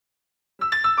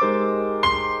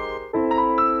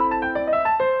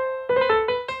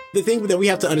the thing that we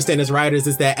have to understand as writers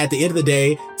is that at the end of the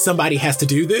day, somebody has to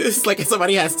do this. Like,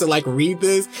 somebody has to like read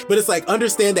this. But it's like,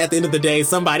 understand that at the end of the day,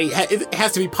 it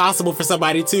has to be possible for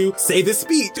somebody to say this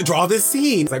speech, draw this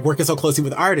scene. It's like working so closely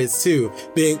with artists too.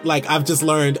 Being like, I've just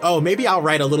learned, oh, maybe I'll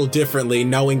write a little differently,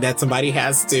 knowing that somebody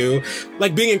has to,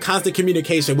 like, being in constant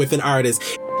communication with an artist.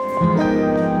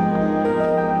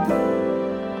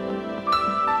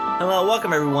 Hello,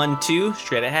 welcome everyone to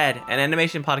Straight Ahead, an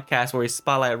animation podcast where we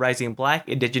spotlight rising Black,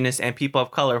 Indigenous, and people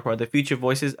of color who are the future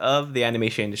voices of the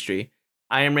animation industry.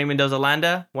 I am Raymond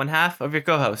Dozalanda, one half of your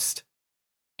co-host.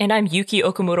 And I'm Yuki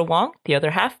Okamura Wong, the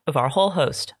other half of our whole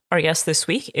host. Our guest this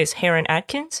week is Heron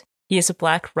Atkins. He is a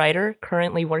Black writer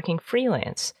currently working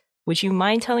freelance. Would you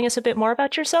mind telling us a bit more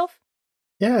about yourself?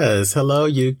 Yes. Hello,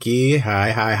 Yuki.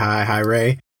 Hi,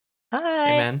 Ray. Hi.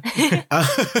 Hey, man.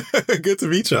 Good to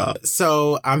meet y'all.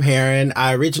 So I'm Heron.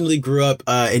 I originally grew up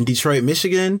in Detroit,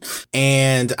 Michigan,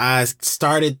 and I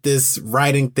started this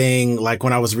writing thing like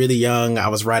when I was really young. I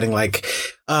was writing like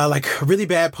really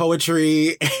bad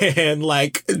poetry and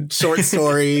like short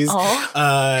stories.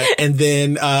 And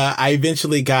then I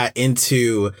eventually got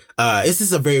into this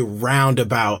is a very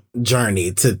roundabout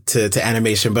journey to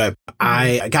animation, but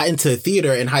I got into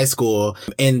theater in high school,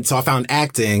 and so I found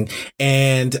acting,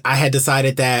 and I had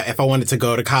decided that if I wanted to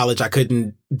go to college, I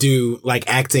couldn't do like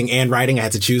acting and writing. I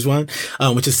had to choose one,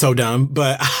 which is so dumb,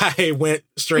 but I went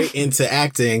straight into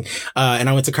acting, and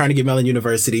I went to Carnegie Mellon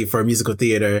University for musical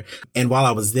theater. And while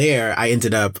I was there, I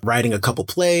ended up writing a couple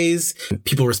plays.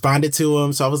 People responded to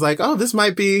them. So I was like, oh, this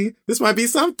might be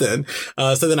something.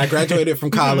 So then I graduated from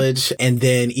college and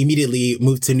then immediately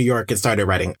moved to New York and started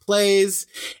writing plays.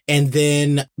 And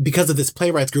then because of this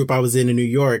playwrights group I was in New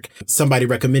York, somebody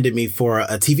recommended me for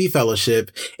a TV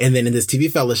fellowship. And then in this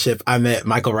TV fellowship, I met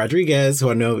Michael Rodriguez, who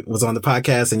I know was on the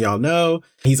podcast and y'all know.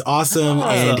 He's awesome.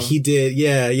 And he did,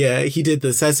 he did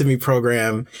the Sesame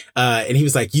program. And he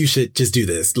was like, you should just do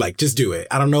this. Like, just do it.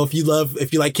 I don't know if you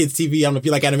like kids TV. I don't know if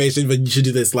you like animation, but you should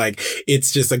do this. Like,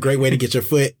 it's just a great way to get your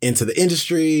foot into the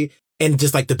industry and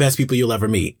just like the best people you'll ever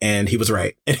meet. And he was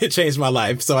right. And it changed my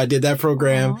life. So I did that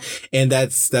program. And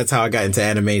that's how I got into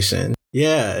animation.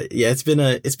 Yeah. It's been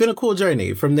a cool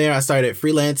journey. From there, I started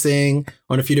freelancing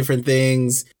on a few different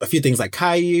things, like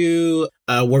Caillou,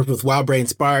 worked with Wild Brain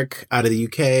Spark out of the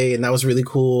UK. And that was really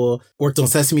cool. Worked on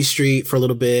Sesame Street for a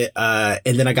little bit.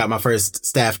 And then I got my first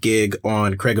staff gig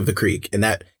on Craig of the Creek. And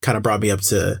that kind of brought me up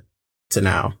to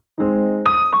now.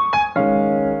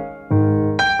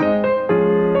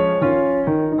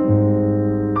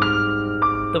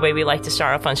 The way we like to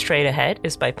start off on Straight Ahead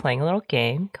is by playing a little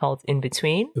game called In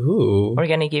Between. Ooh. We're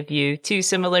going to give you two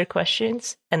similar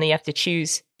questions, and then you have to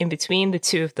choose in between the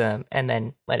two of them, and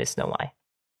then let us know why.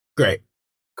 Great.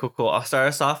 Cool. I'll start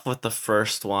us off with the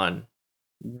first one.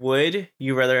 Would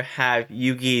you rather have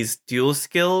Yugi's duel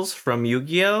skills from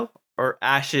Yu-Gi-Oh! Or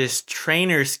Ash's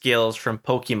trainer skills from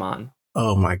Pokemon?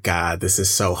 Oh my God, this is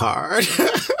so hard.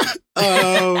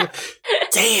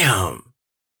 Damn.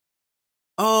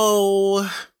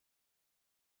 Oh,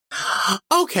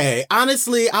 okay.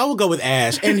 Honestly, I will go with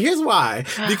Ash. And here's why.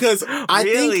 Because I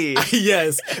think,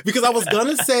 yes, because I was going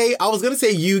to say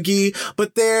Yugi,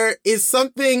 but there is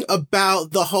something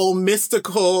about the whole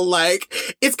mystical, like,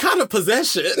 it's kind of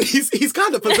possession. He's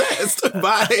kind of possessed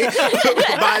by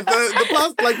the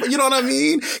plus, like, you know what I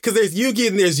mean? Because there's Yugi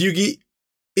and there's Yugi.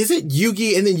 Is it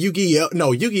Yugi and then Yu-Gi-Oh?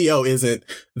 No, Yu-Gi-Oh isn't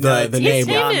the name. His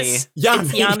name is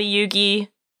Yami Yugi.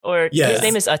 Or his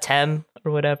name is Atem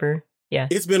or whatever. Yeah.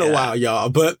 It's been a while, y'all.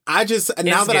 But I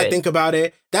think about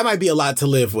it, that might be a lot to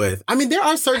live with. I mean, there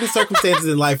are certain circumstances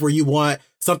in life where you want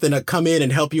something to come in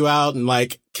and help you out and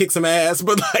like kick some ass.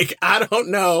 But like, I don't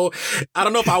know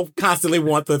if I constantly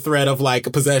want the threat of like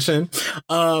possession.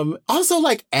 Also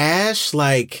like Ash,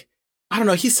 like, I don't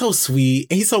know. He's so sweet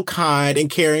and he's so kind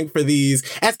and caring for these,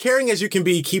 as caring as you can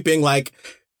be, keeping like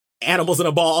animals in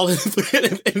a ball and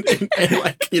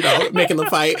like, you know, making them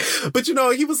fight. But, you know,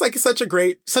 he was like such a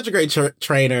great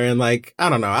trainer. And like, I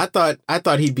don't know. I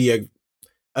thought he'd be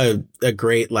a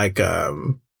great, like,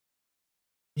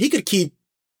 he could keep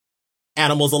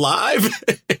animals alive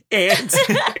and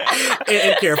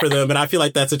care for them. And I feel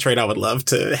like that's a trait I would love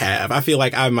to have. I feel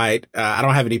like I might, I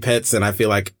don't have any pets and I feel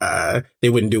like, they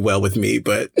wouldn't do well with me,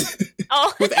 but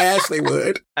with Ash, they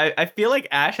would. I feel like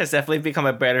Ash has definitely become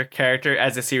a better character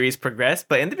as the series progressed,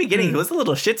 but in the beginning, he was a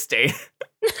little shit stain.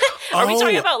 Are we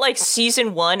talking about like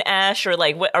season 1 Ash or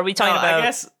like, what are we talking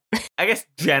about? I guess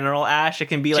general Ash. It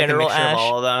can be like a mixture of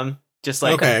all of them. Just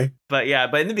like, okay. But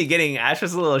in the beginning, Ash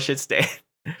was a little shit stain.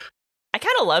 I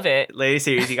kind of love it. Later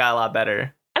series, he got a lot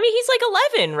better. I mean, he's like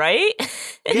 11, right?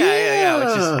 Yeah.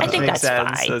 Which is, I think makes that's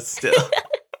sense, fine. So still.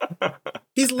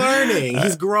 He's learning.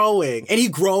 He's growing. And he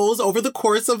grows over the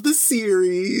course of the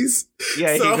series.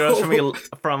 Yeah, he grows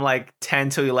from like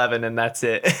 10 to 11, and that's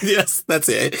it. Yes, that's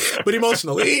it. But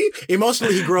emotionally,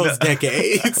 he grows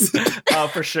decades. Oh,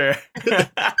 for sure.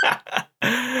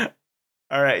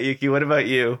 All right, Yuki, what about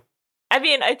you? I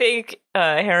mean, I think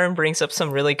Heron brings up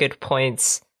some really good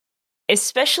points.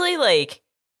 Especially, like,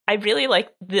 I really like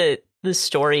the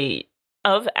story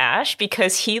of Ash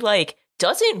because he, like,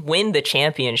 doesn't win the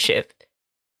championship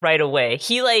right away.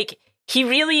 He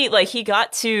really, like, he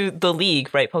got to the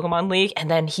league, right? Pokemon League,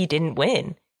 and then he didn't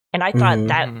win. And I thought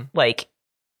that, like,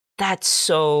 that's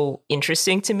so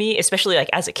interesting to me, especially, like,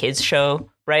 as a kid's show,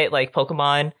 right? Like,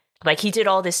 Pokemon. Like, he did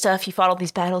all this stuff. He fought all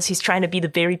these battles. He's trying to be the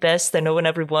very best that no one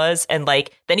ever was. And,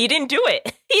 like, then he didn't do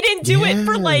it. He didn't do it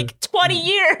for, like, 20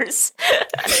 years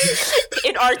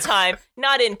in our time,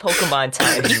 not in Pokemon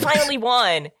time. He finally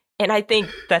won. And I think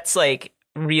that's, like,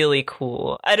 really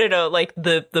cool. I don't know, like,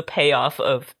 the payoff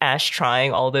of Ash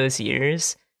trying all those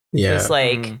years is,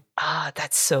 like,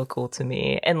 that's so cool to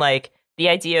me. And, like, the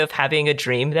idea of having a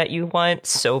dream that you want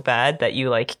so bad that you,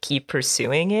 like, keep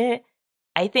pursuing it.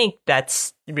 I think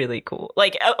that's really cool.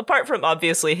 Like, apart from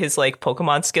obviously his, like,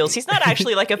 Pokemon skills, he's not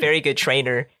actually, like, a very good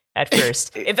trainer at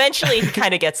first. Eventually, he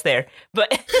kind of gets there.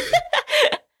 But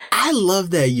I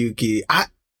love that, Yuki. I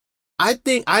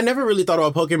think I never really thought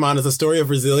about Pokemon as a story of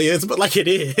resilience, but, like, it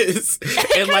is.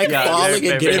 And, like, falling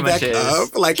and getting back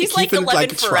up. Like, he's like 11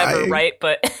 like, forever, trying. right?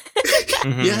 But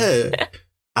Yeah.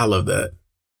 I love that.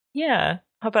 Yeah.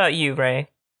 How about you, Ray?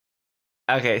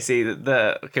 Okay, see,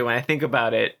 when I think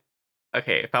about it,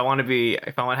 okay, if I want to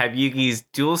have Yugi's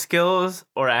dual skills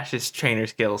or Ash's trainer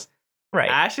skills. Right.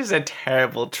 Ash is a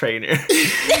terrible trainer.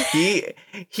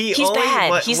 He's only,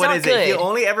 bad. He's not good. He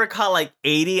only ever caught like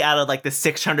 80 out of like the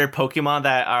 600 Pokemon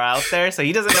that are out there. So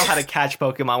he doesn't know how to catch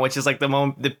Pokemon, which is like the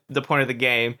point of the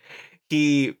game.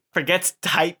 He forgets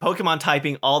Pokemon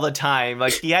typing all the time.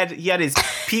 Like he had his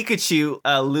Pikachu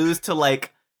lose to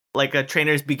like a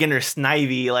trainer's beginner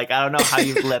Snivy. Like I don't know how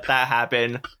you let that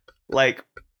happen. Like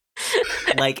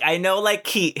I know like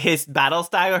his battle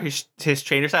style or his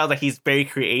trainer style, like he's very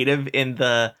creative in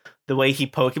the way he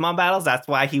Pokemon battles. That's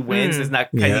why he wins. It's not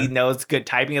because he knows good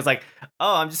typing. It's like,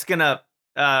 oh, I'm just gonna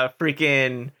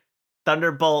freaking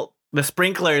Thunderbolt the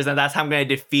sprinklers, and that's how I'm gonna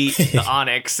defeat the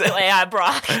Onyx. Yeah,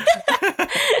 Brock.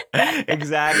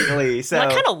 Exactly. So I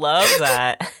kind of love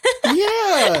that.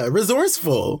 Yeah,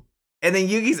 resourceful. And then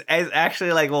Yugi's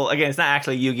actually like, well, again, it's not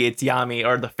actually Yugi, it's Yami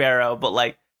or the Pharaoh, but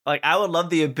like I would love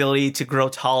the ability to grow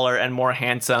taller and more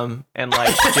handsome and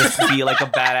like just be like a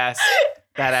badass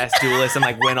duelist and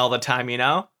like win all the time, you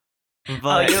know?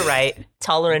 But, you're right.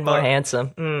 Taller and more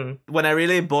handsome. When I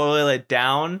really boil it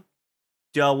down,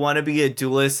 do I want to be a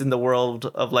duelist in the world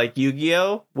of like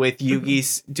Yu-Gi-Oh! With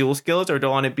Yugi's duel skills, or do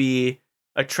I want to be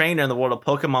a trainer in the world of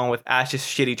Pokemon with Ash's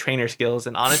shitty trainer skills?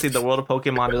 And honestly, the world of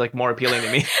Pokemon is like more appealing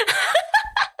to me.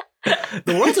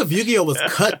 The world of Yu-Gi-Oh! Was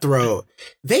cutthroat.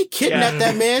 They kidnapped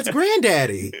that man's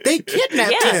granddaddy. They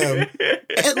kidnapped him.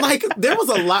 And like there was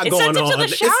a lot going on.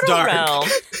 It's dark. Realm.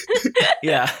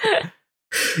 Yeah.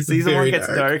 Season 1 gets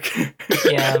dark.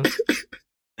 Yeah.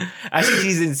 Actually,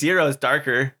 Season 0 is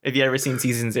darker. Have you ever seen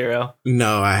Season 0?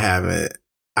 No, I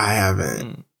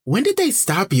haven't. When did they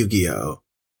stop Yu-Gi-Oh?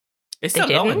 It's still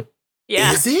going.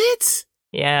 Yeah. Is it?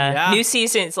 Yeah. New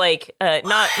seasons, like,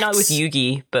 not with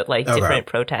Yugi, but like different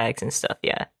pro tags and stuff.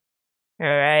 Yeah. All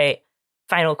right.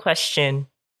 Final question.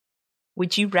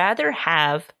 Would you rather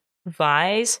have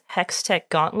Vi's Hextech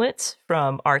gauntlets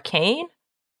from Arcane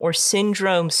or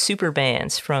Syndrome super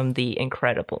bands from The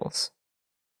Incredibles?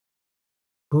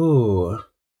 Ooh.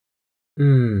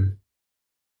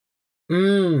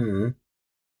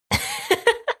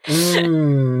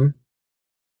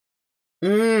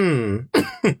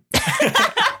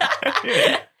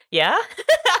 Yeah?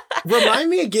 Remind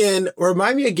me again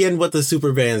what the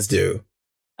super bands do.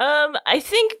 I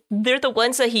think they're the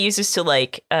ones that he uses to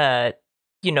like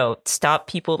stop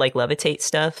people like levitate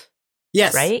stuff.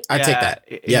 Yes. Right? I take that.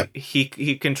 Yep.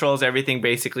 He controls everything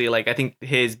basically. Like I think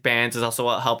his bands is also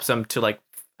what helps him to like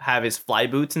have his fly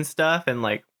boots and stuff and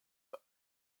like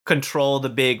control the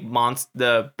big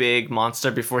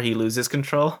monster before he loses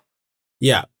control.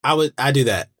 Yeah, I do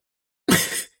that.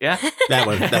 Yeah. That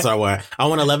one. That's what I want. I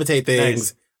want to levitate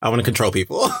things. Nice. I want to control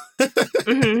people.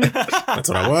 That's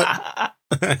what I want.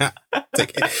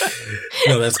 Take it.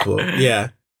 No, that's cool. Yeah.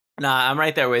 Nah, I'm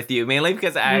right there with you. Mainly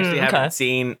because I actually haven't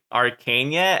seen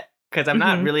Arcane yet. Because I'm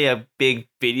not really a big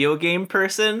video game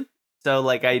person. So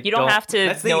like you don't have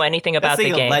to know anything about the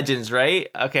game. Legends, right?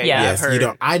 Okay. Yeah. Yes, you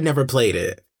don't. I never played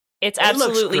it. It's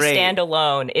absolutely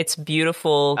standalone. It's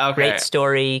beautiful. Okay. Great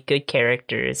story. Good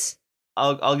characters.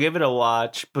 I'll give it a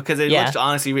watch because it Yeah. looks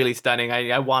honestly really stunning.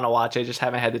 I want to watch it, I just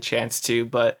haven't had the chance to.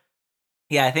 But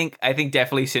yeah, I think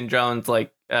definitely Syndrone's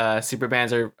like super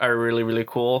bands are really really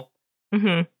cool.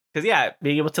 Mm-hmm. Because yeah,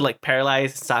 being able to like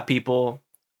paralyze, stop people,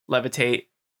 levitate,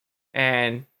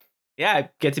 and yeah, I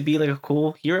get to be like a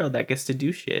cool hero that gets to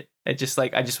do shit. It just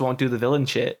like I just won't do the villain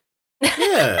shit.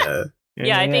 Yeah.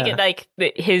 Yeah, I think it, like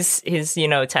his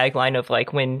tagline of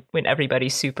like when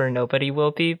everybody's super, nobody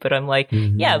will be. But I'm like,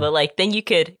 yeah, but like then you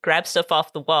could grab stuff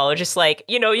off the wall, or just like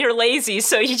you're lazy,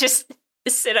 so you just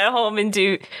sit at home and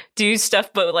do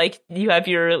stuff. But like you have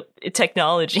your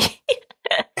technology.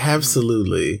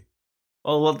 Absolutely.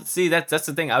 Well, see, that's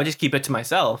the thing. I would just keep it to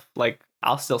myself. Like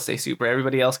I'll still stay super.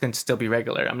 Everybody else can still be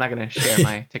regular. I'm not gonna share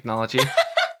my technology.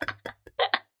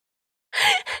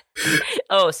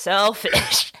 Oh,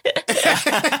 selfish.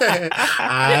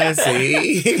 I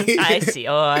see. I see.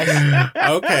 Oh, I see.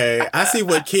 Okay. I see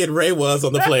what Kid Ray was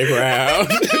on the playground.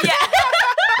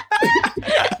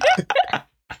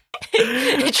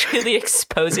 Yeah. Truly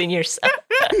exposing yourself.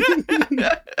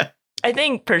 I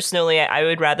think personally, I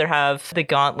would rather have the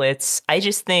gauntlets. I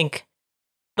just think,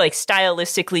 like,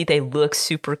 stylistically, they look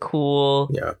super cool.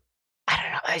 Yeah. I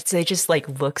don't know. They just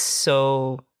like look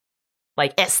so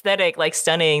like aesthetic, like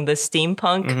stunning. The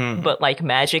steampunk, but like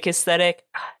magic aesthetic.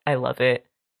 I love it.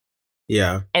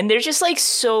 Yeah. And they're just like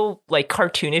so like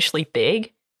cartoonishly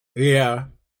big. Yeah.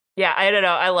 Yeah, I don't know.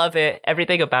 I love it.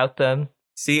 Everything about them.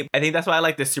 See, I think that's why I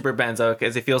like the Super Banzo,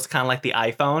 because it feels kind of like the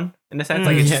iPhone in a sense.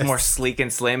 Like it's just more sleek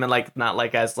and slim, and like not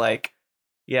like as like,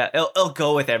 yeah, it'll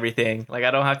go with everything. Like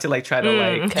I don't have to like try to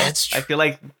like. Okay. That's true. I feel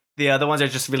like the other ones are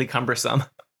just really cumbersome.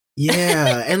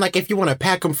 Yeah, and like if you want to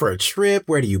pack them for a trip,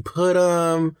 where do you put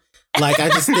them? Like I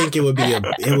just think it would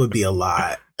be a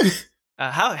lot.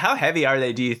 How heavy are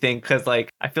they? Do you think? Because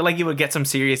like I feel like you would get some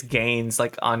serious gains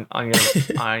like on your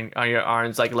on your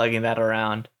arms, like lugging that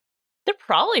around. They're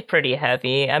probably pretty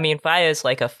heavy. I mean, Vaya's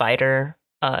like a fighter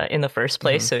in the first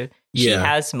place, so she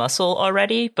has muscle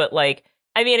already. But like,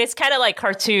 I mean, it's kind of like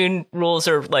cartoon rules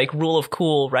or like rule of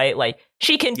cool, right? Like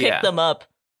she can pick them up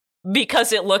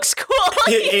because it looks cool.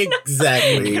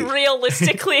 Exactly.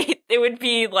 Realistically, it would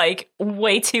be like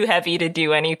way too heavy to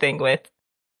do anything with.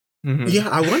 Mm-hmm. Yeah,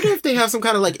 I wonder if they have some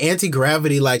kind of like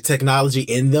anti-gravity like technology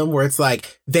in them where it's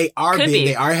like they are big,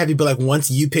 they are heavy, but like once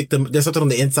you pick them, there's something on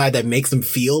the inside that makes them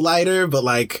feel lighter, but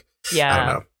like I don't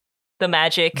know. The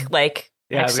magic, like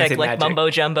like magic.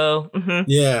 mumbo jumbo. Mm-hmm.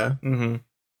 Yeah. Mm-hmm.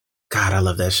 God, I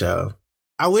love that show.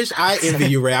 I wish I envy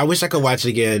you, Ray. I wish I could watch it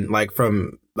again, like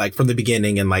from the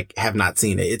beginning and like have not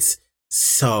seen it. It's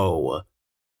so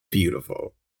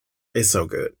beautiful. It's so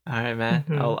good. All right, man.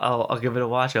 Mm-hmm. I'll give it a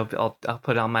watch. I'll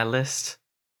put it on my list.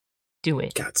 Do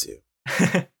it. Got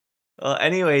to. Well,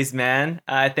 anyways, man.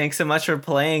 Thanks so much for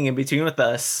playing in between with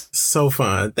us. So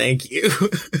fun. Thank you.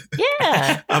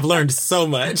 Yeah. I've learned so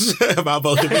much about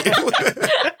both of you.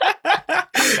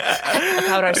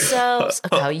 About ourselves,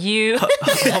 about you.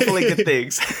 Hopefully good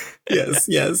things.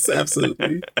 Yes,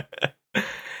 absolutely.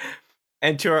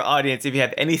 And to our audience, if you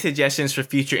have any suggestions for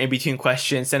future in-between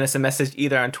questions, send us a message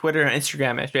either on Twitter or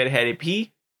Instagram at StraightAheadAP,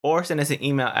 or send us an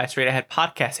email at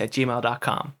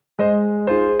straightaheadpodcast@gmail.com.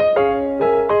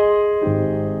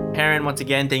 Perrin, once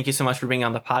again, thank you so much for being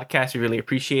on the podcast. We really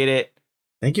appreciate it.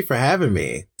 Thank you for having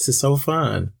me. This is so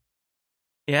fun.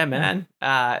 Yeah, man.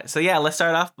 So yeah, let's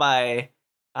start off by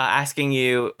asking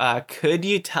you, could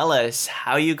you tell us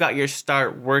how you got your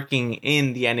start working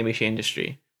in the animation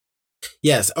industry?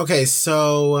 Yes. Okay.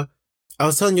 So I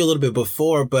was telling you a little bit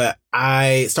before, but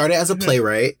I started as a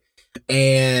playwright,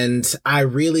 and I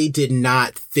really did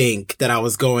not think that I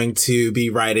was going to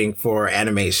be writing for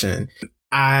animation.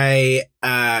 I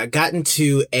got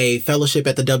into a fellowship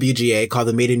at the WGA called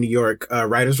the Made in New York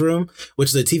Writers Room, which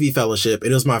is a TV fellowship.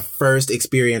 It was my first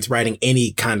experience writing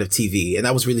any kind of TV, and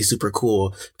that was really super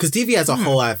cool because TV as a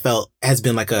whole, I felt, has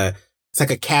been like it's like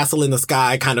a castle in the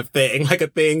sky kind of thing, like a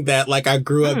thing that like I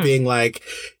grew up being like,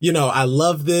 I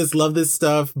love this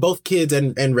stuff, both kids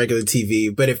and regular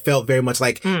TV, but it felt very much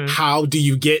like, how do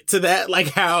you get to that? Like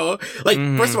how, like,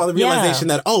 first of all, the realization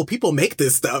that, people make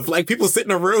this stuff, like people sit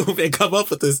in a room and come up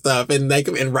with this stuff and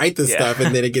and write this stuff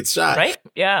and then it gets shot. Right?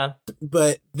 Yeah.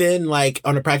 But then like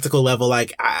on a practical level,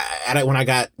 like when I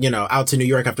got, out to New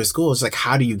York after school, it's like,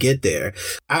 how do you get there?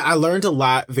 I learned a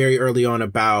lot very early on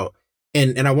about,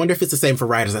 and I wonder if it's the same for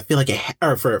writers. I feel like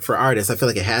or for artists, I feel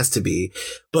like it has to be.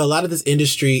 But a lot of this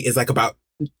industry is like about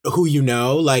who you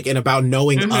know, like, and about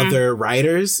knowing other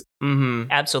writers. Mm-hmm.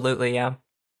 Absolutely, yeah.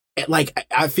 Like,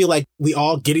 I feel like we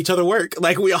all get each other work.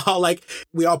 Like, we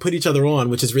all put each other on,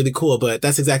 which is really cool. But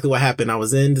that's exactly what happened. I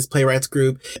was in this playwrights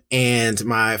group, and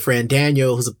my friend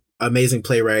Daniel, who's an amazing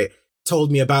playwright,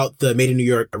 told me about the Made in New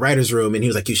York writer's room, and he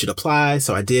was like, you should apply.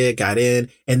 So I did, got in.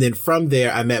 And then from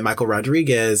there, I met Michael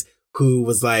Rodriguez, who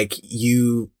was like,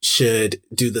 you should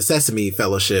do the Sesame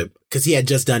Fellowship, because he had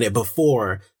just done it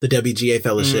before the WGA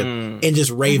Fellowship and just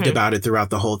raved about it throughout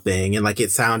the whole thing. And like,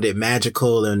 it sounded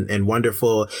magical and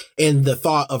wonderful. And the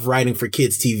thought of writing for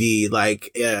kids TV,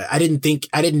 like, I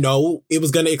didn't know it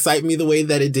was going to excite me the way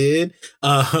that it did.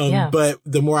 But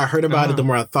the more I heard about it, the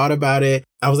more I thought about it,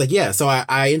 I was like, yeah. So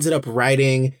I ended up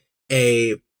writing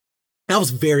I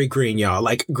was very green, y'all.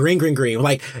 Like green.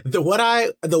 Like the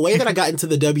way that I got into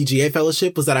the WGA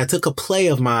Fellowship was that I took a play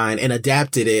of mine and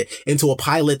adapted it into a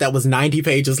pilot that was 90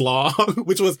 pages long,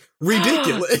 which was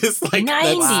ridiculous. Like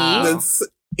 90? That's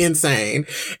insane.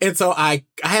 And so I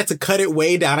had to cut it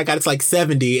way down. I got it to like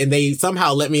 70, and they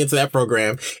somehow let me into that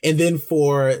program. And then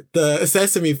for the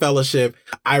Sesame Fellowship,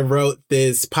 I wrote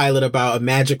this pilot about a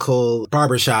magical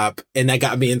barbershop, and that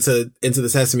got me into the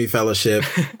Sesame Fellowship.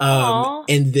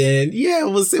 And then, yeah,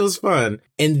 it was fun.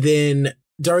 And then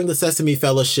during the Sesame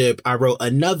Fellowship, I wrote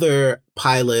another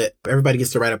pilot. Everybody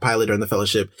gets to write a pilot during the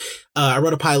fellowship. I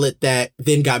wrote a pilot that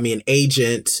then got me an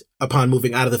agent upon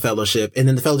moving out of the fellowship. And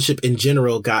then the fellowship in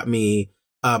general got me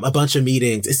a bunch of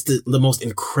meetings. It's the most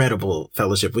incredible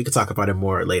fellowship. We could talk about it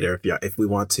more later if we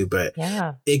want to, but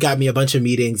it got me a bunch of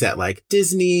meetings at like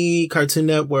Disney, Cartoon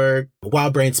Network,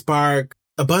 Wild Brain Spark,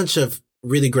 a bunch of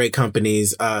really great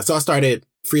companies. So I started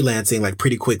freelancing like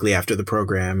pretty quickly after the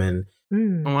program, and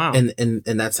wow. And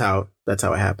that's how it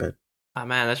happened. Oh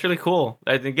man, that's really cool.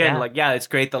 Again, it's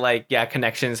great that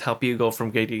connections help you go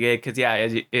from gig to gig, because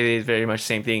it is very much the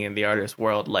same thing in the artist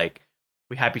world. Like,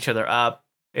 we hype each other up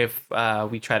if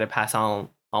we try to pass on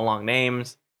along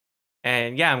names,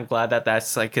 and I'm glad that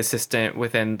that's like consistent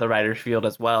within the writer's field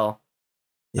as well.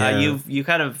 You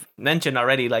kind of mentioned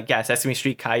already, like, Sesame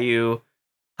Street, Caillou.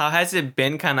 How has it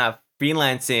been kind of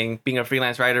freelancing, being a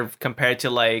freelance writer, compared to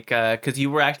like, because you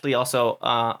were actually also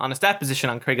on a staff position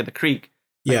on Craig of the Creek.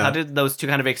 Like, how did those two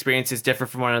kind of experiences differ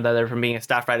from one another, from being a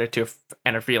staff writer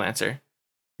and a freelancer?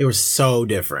 They were so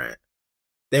different.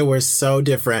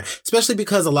 Especially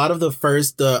because a lot of the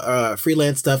first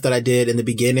freelance stuff that I did in the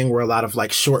beginning were a lot of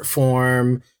like short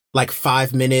form, like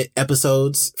 5-minute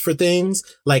episodes for things.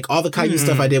 Like all the Caillou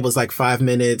stuff I did was like 5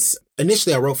 minutes.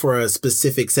 Initially, I wrote for a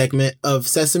specific segment of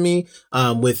Sesame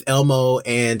with Elmo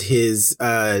and his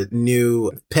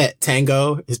new pet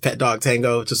Tango, his pet dog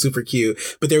Tango, which is super cute.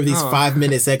 But there were these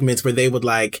 5-minute segments where they would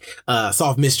like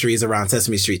solve mysteries around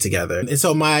Sesame Street together. And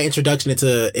so my introduction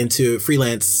into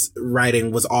freelance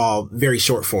writing was all very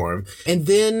short form. And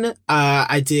then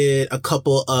I did a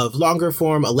couple of longer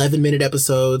form 11-minute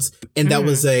episodes, and that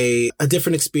was a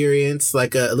different experience,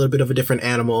 like a little bit of a different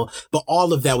animal. But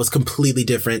all of that was completely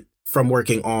different from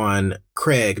working on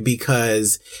Craig,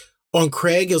 because on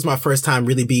Craig, it was my first time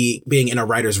really being in a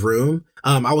writer's room.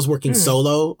 I was working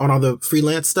solo on all the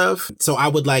freelance stuff. So I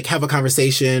would like have a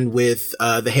conversation with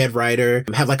the head writer,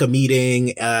 have like a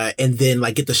meeting, and then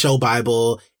like get the show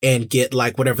Bible and get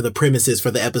like whatever the premises for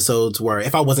the episodes were,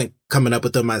 if I wasn't coming up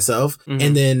with them myself.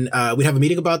 And then we'd have a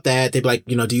meeting about that. They'd be like,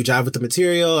 do you jive with the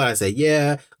material? And I'd say,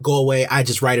 yeah, go away. I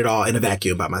just write it all in a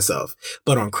vacuum by myself.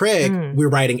 But on Craig, we're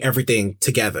writing everything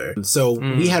together. So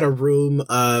we had a room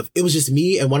it was just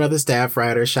me and one other staff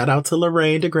writer. Shout out to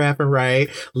Lorraine DeGraff and Wright.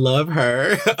 Love her.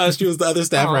 She was the other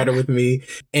staff writer with me,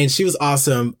 and she was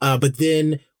awesome. But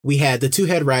then we had the two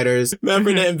head writers,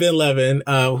 Burnett and Ben Levin,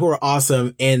 who were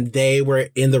awesome. And they were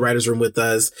in the writer's room with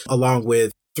us, along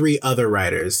with 3 other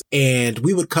writers. And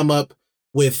we would come up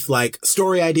with like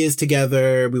story ideas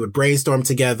together. We would brainstorm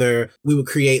together. We would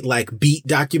create like beat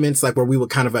documents, like where we would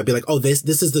kind of be like, oh, this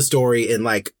is the story in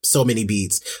like so many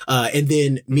beats. And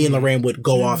then me and Lorraine would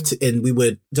go off and we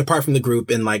would depart from the group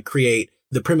and like create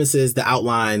the premises, the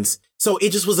outlines. So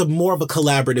it just was more of a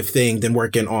collaborative thing than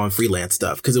working on freelance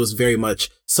stuff, because it was very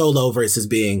much solo versus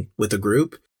being with a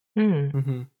group.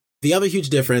 The other huge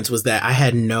difference was that I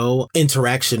had no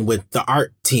interaction with the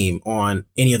art team on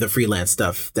any of the freelance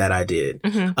stuff that I did.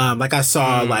 Like I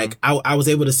saw, like I was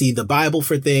able to see the Bible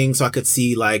for things, so I could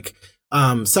see like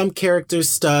some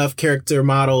character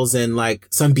models, and like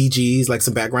some BGs, like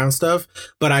some background stuff,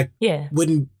 but I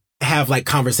wouldn't have like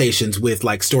conversations with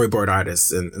like storyboard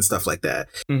artists and stuff like that.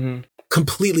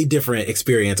 Completely different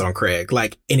experience on Craig,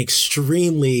 like an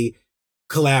extremely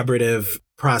collaborative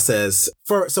process.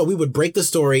 So we would break the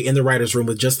story in the writer's room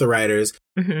with just the writers.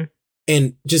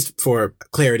 and just for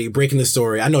clarity, breaking the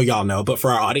story, I know y'all know, but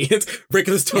for our audience,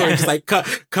 breaking the story, just like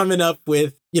coming up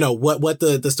with, what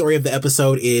the story of the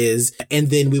episode is. And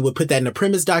then we would put that in a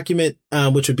premise document,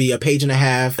 which would be a 1.5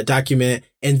 page document.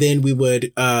 And then we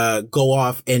would, go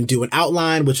off and do an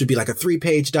outline, which would be like a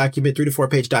 3-page document, 3 to 4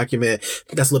 page document.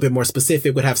 That's a little bit more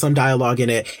specific, would have some dialogue in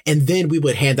it. And then we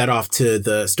would hand that off to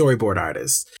the storyboard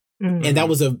artist. Mm-hmm. And that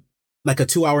was a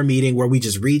 2-hour meeting where we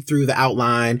just read through the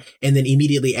outline and then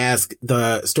immediately ask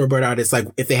the storyboard artists, like,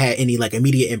 if they had any like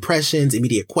immediate impressions,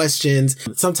 immediate questions.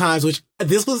 Sometimes, which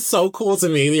this was so cool to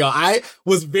me. I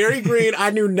was very green.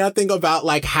 I knew nothing about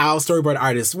like how storyboard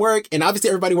artists work. And obviously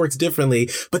everybody works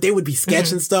differently, but they would be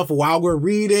sketching stuff while we're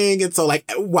reading. And so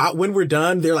like when we're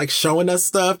done, they're like showing us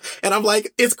stuff. And I'm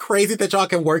like, it's crazy that y'all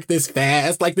can work this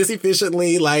fast, like this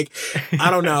efficiently. Like,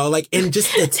 I don't know, like, and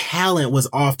just the talent was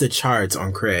off the charts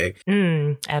on Craig.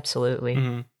 Absolutely.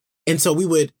 Mm-hmm. And so we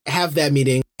would have that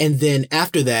meeting. And then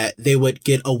after that, they would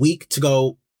get a week to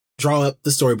go draw up the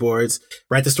storyboards,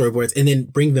 write the storyboards, and then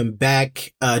bring them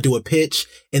back, do a pitch.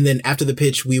 And then after the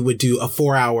pitch, we would do a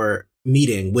 4-hour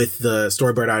meeting with the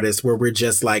storyboard artist where we're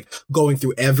just like going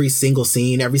through every single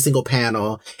scene, every single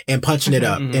panel and punching it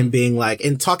up and being like,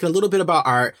 and talking a little bit about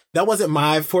art. That wasn't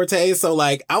my forte. So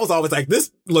like, I was always like, this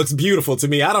looks beautiful to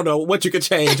me. I don't know what you could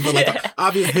change, but like,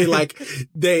 obviously like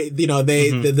the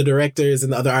directors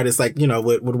and the other artists, like,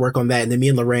 would work on that. And then me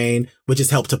and Lorraine would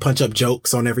just help to punch up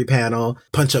jokes on every panel,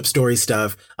 punch up story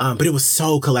stuff. But it was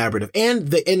so collaborative.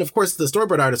 And of course the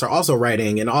storyboard artists are also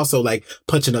writing and also like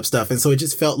punching up stuff. And so it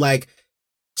just felt like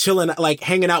chilling, like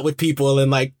hanging out with people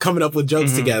and like coming up with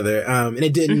jokes together. And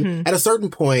it didn't, at a certain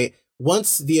point,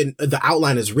 once the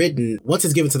outline is written, once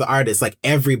it's given to the artist, like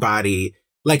everybody,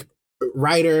 like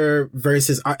writer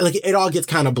versus art, like it all gets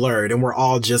kind of blurred and we're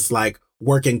all just like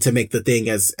working to make the thing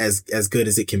as good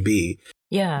as it can be.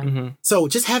 Yeah. So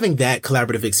just having that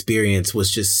collaborative experience was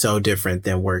just so different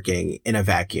than working in a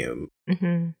vacuum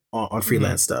on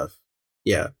freelance stuff.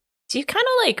 Yeah. Do you kind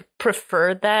of like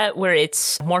prefer that where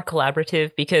it's more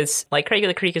collaborative? Because like Craig of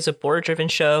the Creek is a board driven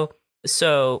show.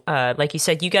 So like you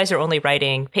said, you guys are only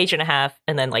writing 1.5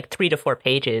 and then like 3 to 4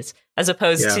 pages as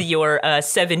opposed to your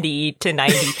 70 to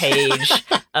 90 page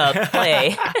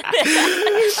play.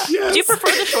 Do you prefer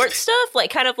the short stuff?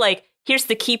 Like kind of like, here's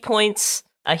the key points,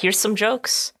 here's some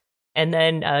jokes, and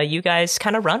then you guys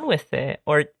kind of run with it?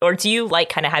 Or do you like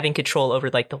kind of having control over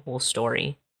like the whole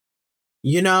story?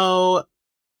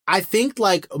 I think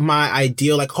like my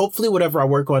ideal, like hopefully whatever I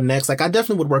work on next, like I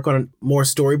definitely would work on more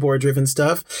storyboard driven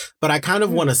stuff, but I kind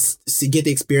of want to get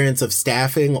the experience of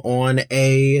staffing on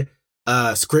a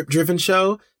script driven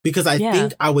show because I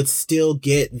think I would still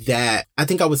get that. I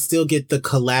think I would still get the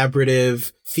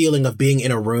collaborative feeling of being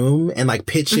in a room and like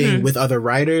pitching with other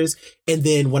writers. And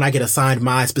then when I get assigned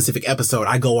my specific episode,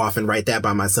 I go off and write that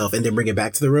by myself and then bring it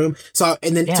back to the room. So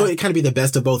so it kind of be the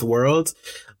best of both worlds.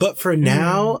 But for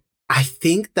now, I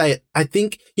think,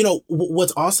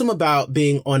 what's awesome about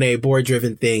being on a board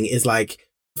driven thing is like,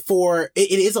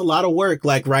 it is a lot of work,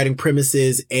 like writing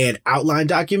premises and outline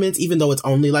documents, even though it's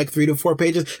only like 3 to 4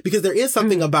 pages, because there is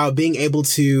something about being able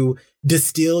to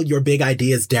distill your big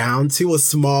ideas down to a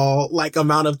small like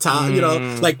amount of time,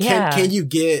 can you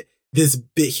get this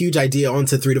huge idea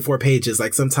onto 3 to 4 pages?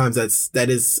 Like sometimes that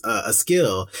is a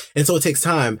skill. And so it takes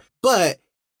time, but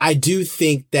I do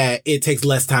think that it takes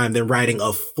less time than writing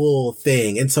a full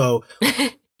thing. And so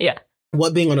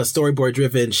what being on a storyboard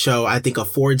driven show, I think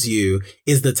affords you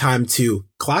is the time to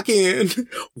clock in,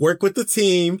 work with the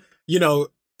team,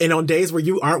 and on days where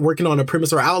you aren't working on a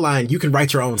premise or outline, you can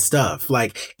write your own stuff.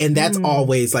 Like, and that's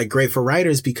always like great for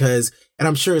writers because, and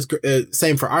I'm sure it's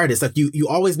same for artists. Like you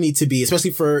always need to be,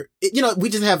 especially for, we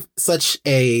just have such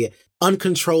a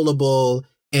uncontrollable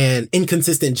and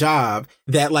inconsistent job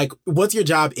that like once your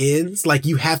job ends, like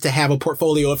you have to have a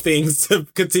portfolio of things to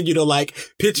continue to like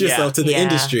pitch yourself to the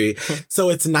industry. So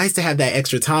it's nice to have that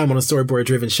extra time on a storyboard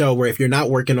driven show where if you're not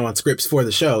working on scripts for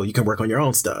the show, you can work on your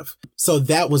own stuff. So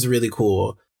that was really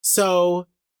cool. So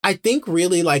I think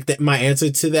really like that my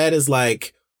answer to that is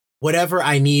like, whatever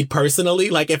I need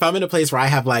personally, like if I'm in a place where I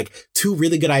have like 2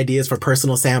 really good ideas for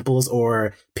personal samples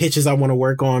or pitches I want to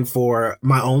work on for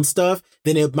my own stuff,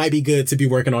 then it might be good to be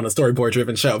working on a storyboard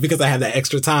driven show because I have that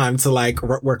extra time to like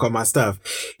work on my stuff.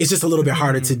 It's just a little bit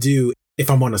harder to do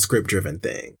if I'm on a script driven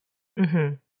thing.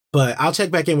 But I'll check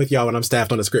back in with y'all when I'm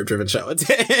staffed on a script driven show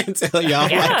and tell y'all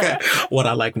like what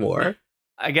I like more.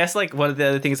 I guess like one of the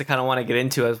other things I kind of want to get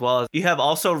into as well is you have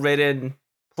also written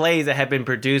plays that have been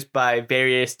produced by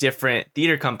various different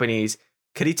theater companies.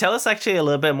 Could you tell us actually a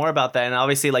little bit more about that? And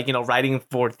obviously, like, writing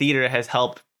for theater has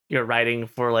helped your writing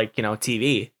for like,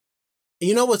 TV.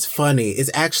 You know what's funny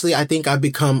is actually I think I've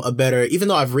become a better, even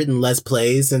though I've written less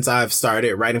plays since I've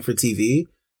started writing for TV.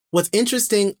 What's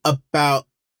interesting about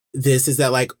this is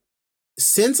that like,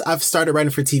 since I've started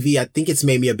writing for TV, I think it's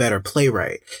made me a better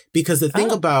playwright. Because the thing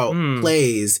about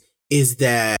plays is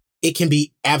that it can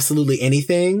be absolutely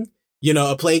anything. You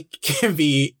know, a play can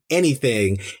be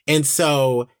anything. And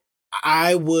so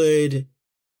I would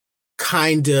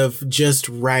kind of just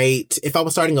write, if I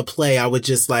was starting a play, I would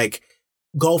just like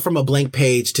go from a blank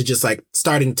page to just like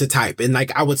starting to type. And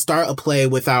like I would start a play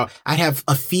I'd have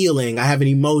a feeling, I have an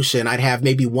emotion, I'd have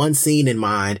maybe one scene in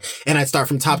mind, and I'd start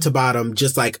from top to bottom,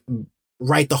 just like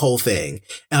write the whole thing.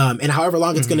 And however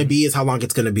long it's going to be is how long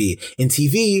it's going to be. In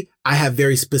TV, I have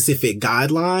very specific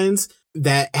guidelines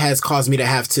that has caused me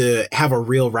to have a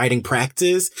real writing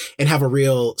practice and have a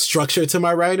real structure to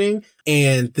my writing.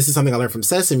 And this is something I learned from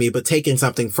Sesame, but taking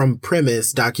something from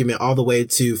premise document all the way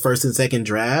to first and second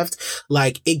draft,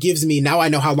 like it gives me, now I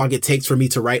know how long it takes for me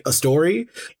to write a story.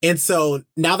 And so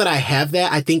now that I have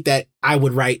that, I think that I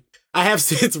have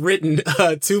since written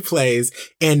 2 plays,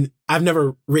 and I've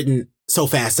never written so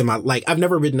fast I've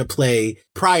never written a play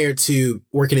prior to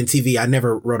working in TV. I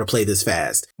never wrote a play this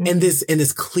fast and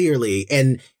this clearly.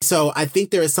 And so I think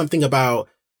there is something about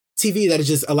TV that has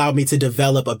just allowed me to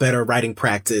develop a better writing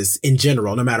practice in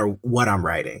general, no matter what I'm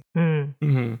writing.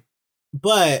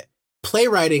 But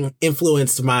playwriting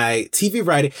influenced my TV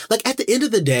writing. Like at the end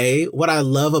of the day, what I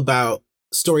love about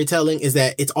storytelling is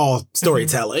that it's all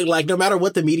storytelling. Like no matter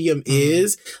what the medium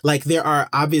is, like there are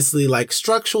obviously like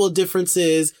structural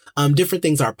differences. Different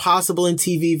things are possible in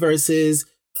TV versus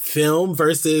film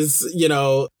versus, you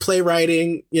know,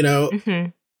 playwriting, you know,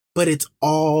 but it's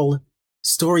all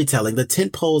storytelling. The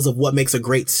tent poles of what makes a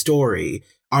great story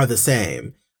are the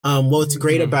same. What's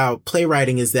great about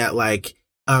playwriting is that like,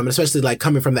 especially like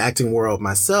coming from the acting world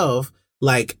myself,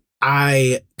 like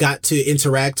I got to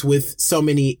interact with so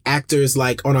many actors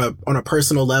like on a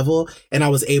personal level, and I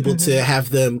was able to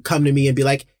have them come to me and be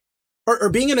like, or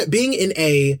being in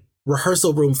a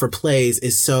rehearsal room for plays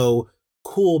is so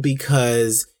cool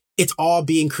because it's all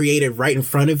being created right in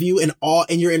front of you, and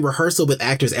you're in rehearsal with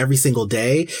actors every single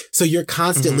day. So you're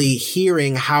constantly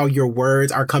hearing how your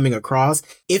words are coming across,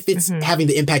 if it's having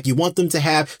the impact you want them to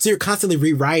have. So you're constantly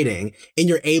rewriting, and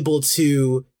you're able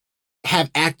to have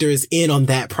actors in on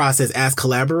that process as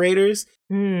collaborators.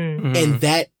 And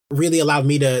that really allowed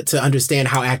me to understand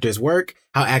how actors work,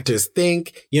 how actors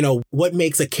think, you know, what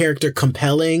makes a character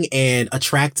compelling and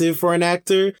attractive for an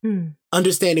actor.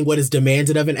 Understanding what is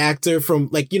demanded of an actor from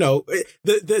like, you know,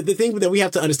 the thing that we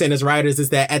have to understand as writers is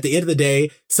that at the end of the day,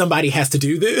 somebody has to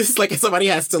do this. Like somebody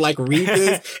has to like read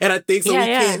this. And I think so we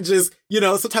can't just, you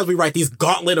know, sometimes we write these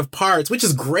gauntlet of parts, which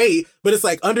is great, but it's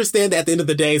like, understand that at the end of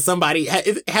the day,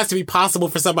 it has to be possible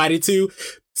for somebody to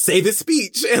say this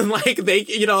speech, and like they,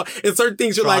 you know, and certain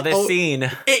things you're like, scene.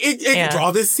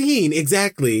 Draw this scene.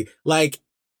 Exactly. Like,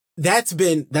 that's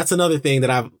another thing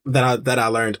that I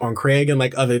learned on Craig, and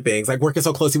like other things, like working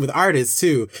so closely with artists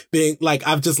too, being like,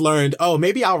 I've just learned,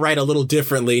 maybe I'll write a little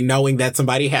differently, knowing that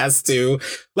somebody has to,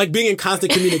 like being in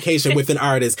constant communication with an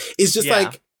artist is just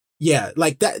like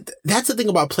that. That's the thing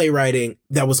about playwriting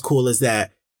that was cool, is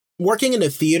that working in a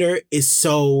theater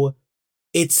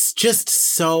it's just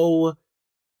so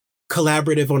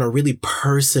collaborative on a really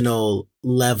personal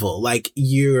level. Like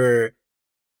you're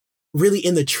really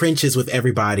in the trenches with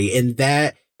everybody, and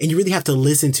you really have to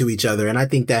listen to each other. And I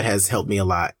think that has helped me a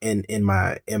lot in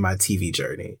my TV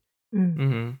journey.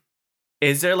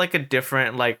 Is there like a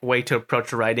different like way to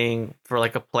approach writing for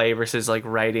like a play versus like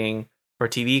writing for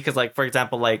TV? Because like, for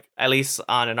example, like at least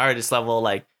on an artist level,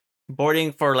 like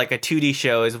boarding for like a 2D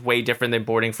show is way different than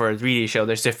boarding for a 3D show.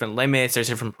 There's different limits, there's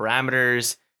different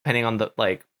parameters depending on the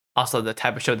like also the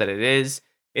type of show that it is.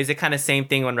 Is it kind of same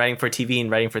thing when writing for TV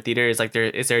and writing for theater? Is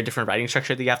there a different writing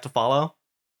structure that you have to follow?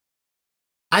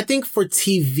 I think for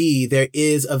TV, there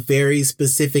is a very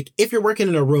specific, if you're working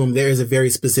in a room, there is a very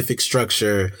specific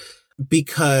structure,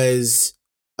 because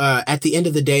at the end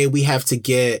of the day, we have to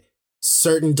get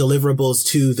certain deliverables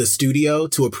to the studio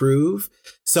to approve.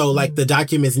 So like the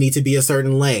documents need to be a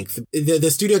certain length.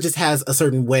 The studio just has a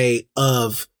certain way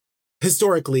of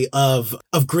historically of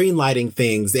greenlighting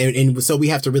things. And so we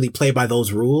have to really play by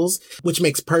those rules, which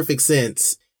makes perfect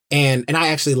sense. And I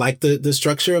actually like the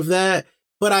structure of that.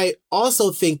 But I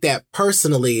also think that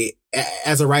personally,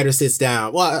 as a writer sits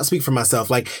down, well, I'll speak for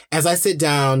myself, like as I sit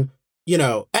down, you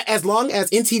know, as long as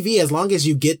in TV, as long as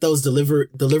you get those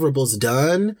deliverables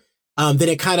done, then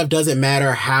it kind of doesn't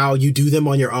matter how you do them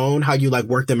on your own, how you like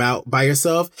work them out by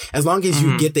yourself. As long as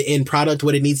you get the end product,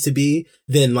 what it needs to be,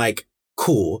 then like,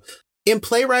 cool. In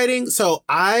playwriting, so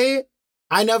I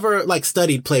I never like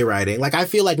studied playwriting. Like I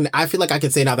feel like I can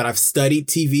say now that I've studied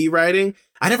TV writing.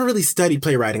 I never really studied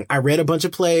playwriting. I read a bunch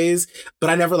of plays, but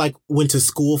I never like went to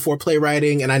school for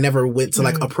playwriting, and I never went to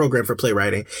like a program for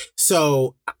playwriting.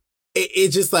 So it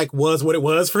just like was what it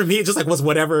was for me. It just like was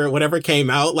whatever came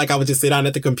out. Like I would just sit down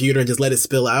at the computer and just let it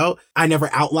spill out. I never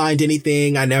outlined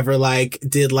anything. I never like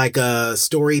did like a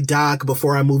story doc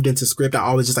before I moved into script. I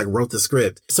always just like wrote the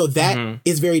script. So that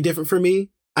is very different for me.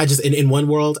 I just, in one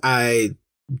world, I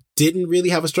didn't really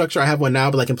have a structure. I have one now,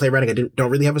 but like in playwriting, I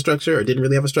don't really have a structure, or didn't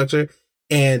really have a structure.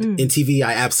 And in TV,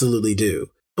 I absolutely do.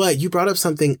 But you brought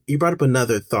up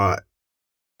another thought.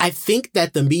 I think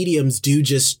that the mediums do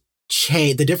just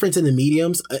change. The difference in the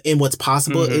mediums and what's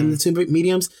possible in the two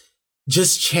mediums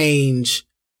just change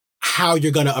how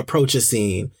you're going to approach a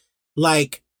scene.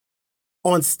 Like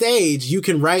on stage, you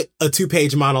can write a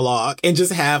 2-page monologue and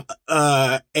just have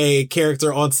a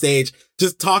character on stage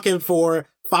just talking for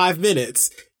 5 minutes.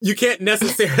 You can't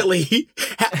necessarily,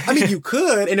 I mean, you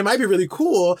could, and it might be really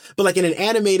cool, but like in an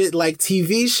animated like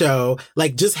TV show,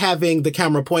 like just having the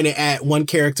camera pointed at one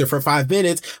character for 5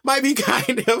 minutes might be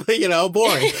kind of,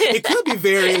 boring. It could be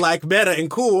very like meta and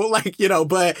cool, like,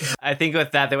 but I think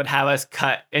with that, they would have us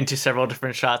cut into several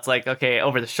different shots, like, okay,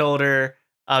 over the shoulder,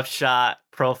 up shot,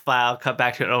 profile, cut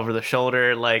back to it over the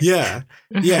shoulder, like. Yeah.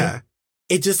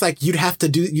 It just like, you'd have to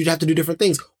do different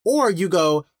things. Or you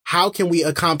go, how can we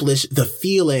accomplish the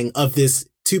feeling of this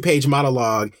 2-page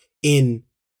monologue in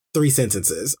 3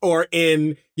 sentences, or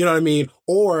in, you know what I mean?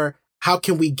 Or how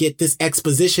can we get this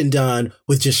exposition done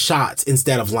with just shots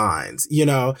instead of lines,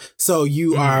 So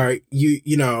you are,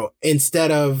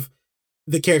 instead of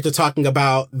the character talking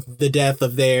about the death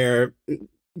of their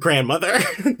grandmother,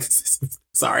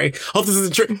 sorry, hope this is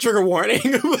a trigger warning,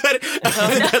 but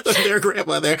the death of their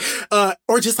grandmother,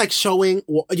 or just like showing,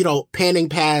 panning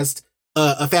past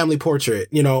a family portrait,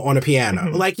 on a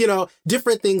piano, like,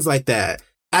 different things like that.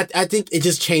 I think it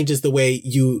just changes the way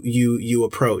you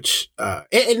approach,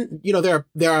 and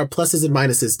there are pluses and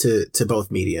minuses to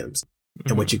both mediums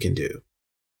and what you can do.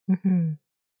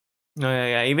 Oh,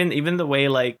 yeah. Even the way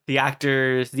like the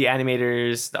actors, the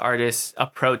animators, the artists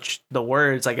approach the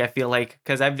words, like I feel like,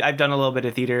 because I've done a little bit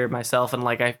of theater myself, and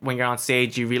like when you're on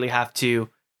stage, you really have to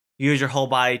use your whole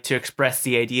body to express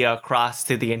the idea across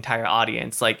to the entire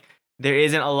audience. Like there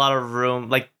isn't a lot of room.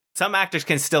 Like some actors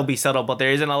can still be subtle, but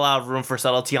there isn't a lot of room for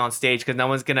subtlety on stage because no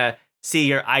one's gonna see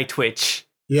your eye twitch,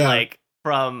 like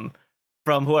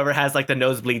from whoever has like the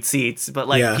nosebleed seats, but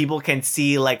like people can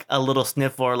see like a little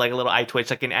sniff or like a little eye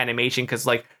twitch, like in animation, because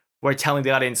like we're telling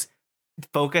the audience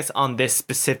focus on this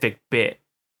specific bit.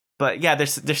 But yeah,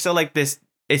 there's still like this.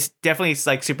 It's definitely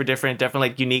like super different, definitely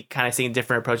like unique, kind of seeing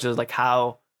different approaches, like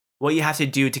what you have to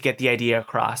do to get the idea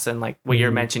across, and like what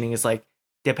you're mentioning is like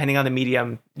depending on the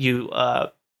medium, you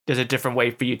there's a different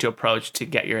way for you to approach to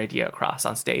get your idea across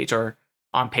on stage or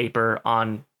on paper,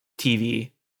 on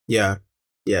TV.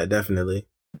 Yeah, definitely.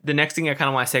 The next thing I kind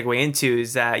of want to segue into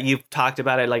is that you've talked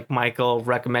about it, like Michael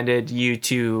recommended you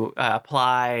to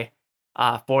apply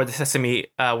for the Sesame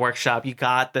workshop. You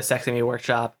got the Sesame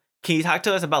workshop. Can you talk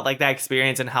to us about like that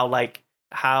experience and how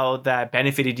that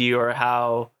benefited you, or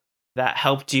how that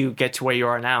helped you get to where you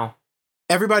are now?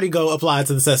 Everybody go apply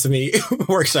to the Sesame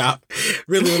workshop.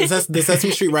 Really, the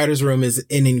Sesame Street Writers Room is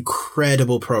an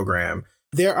incredible program.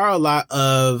 There are a lot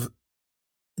of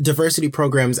diversity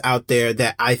programs out there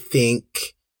that I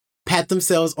think pat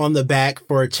themselves on the back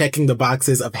for checking the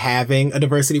boxes of having a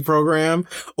diversity program,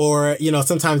 or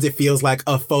sometimes it feels like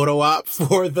a photo op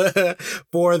for the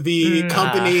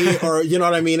company, or you know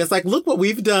what I mean. It's like, look what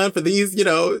we've done for these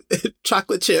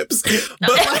chocolate chips, but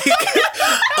like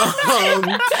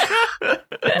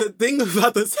the thing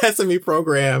about the Sesame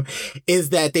program is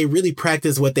that they really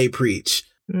practice what they preach.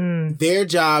 Their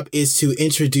job is to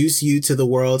introduce you to the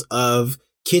world of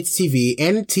kids TV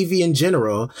and TV in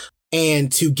general,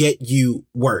 and to get you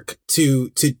work, to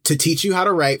teach you how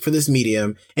to write for this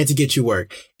medium and to get you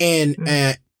work. And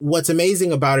what's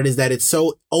amazing about it is that it's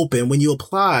so open. When you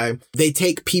apply, they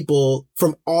take people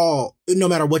from no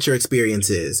matter what your experience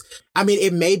is. I mean,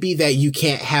 it may be that you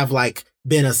can't have like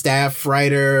been a staff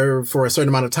writer for a certain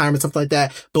amount of time or something like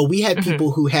that, but we had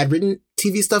people who had written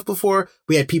TV stuff before.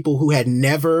 We had people who had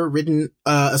never written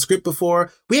a script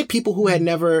before. We had people who had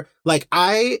never, like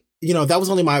that was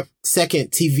only my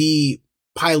second TV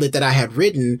pilot that I had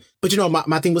written, but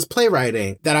my thing was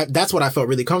playwriting. That's what I felt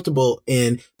really comfortable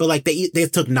in. But like they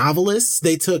took novelists,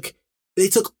 they took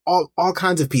all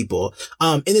kinds of people.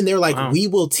 And then they're like, wow, we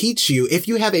will teach you, if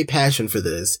you have a passion for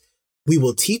this, we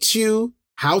will teach you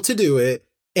how to do it,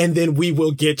 and then we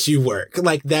will get you work.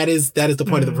 Like that is the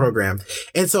point of the program.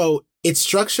 And so it's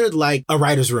structured like a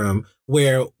writer's room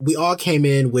where we all came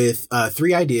in with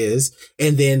 3 ideas,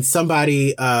 and then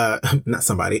somebody, not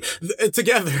somebody,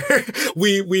 together,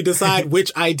 we decide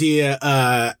which idea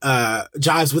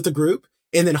jives with the group.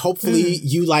 And then hopefully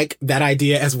you like that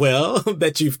idea as well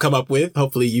that you've come up with.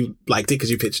 Hopefully you liked it because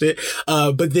you pitched it.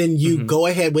 But then you go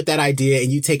ahead with that idea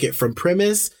and you take it from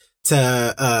premise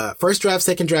to first draft,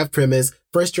 second draft premise,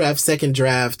 first draft, second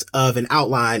draft of an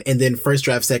outline, and then first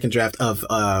draft, second draft of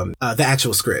the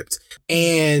actual script.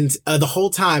 And the whole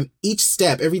time, each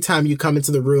step, every time you come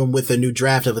into the room with a new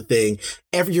draft of a thing,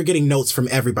 you're getting notes from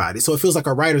everybody. So it feels like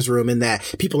a writer's room in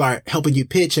that people are helping you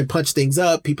pitch and punch things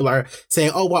up. People are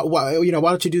saying, oh, why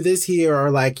don't you do this here?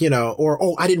 Or like, or,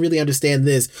 oh, I didn't really understand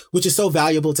this, which is so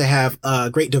valuable to have a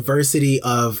great diversity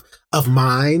of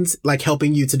minds, like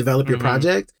helping you to develop your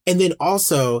project. And then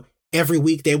also every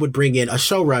week they would bring in a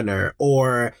showrunner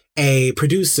or a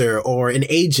producer or an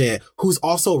agent who's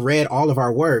also read all of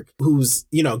our work, who's,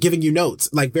 giving you notes,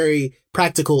 like very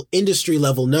practical industry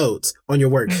level notes on your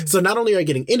work. So not only are you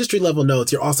getting industry level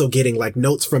notes, you're also getting like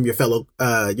notes from your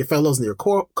fellows in your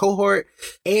cohort,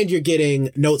 and you're getting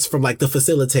notes from like the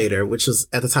facilitator, which was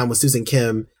at the time was Susan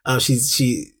Kim. She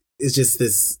is just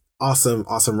this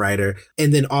awesome writer.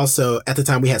 And then also at the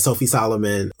time we had Sophie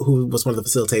Solomon, who was one of the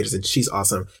facilitators, and she's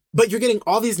awesome. But you're getting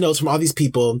all these notes from all these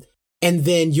people, and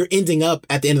then you're ending up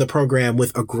at the end of the program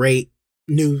with a great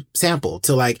new sample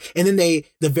to like, and then the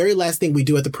very last thing we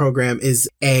do at the program is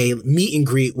a meet and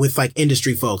greet with like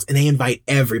industry folks, and they invite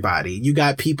everybody. You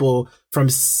got people from,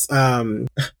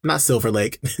 not Silver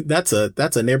Lake. That's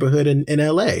a neighborhood in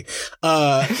LA.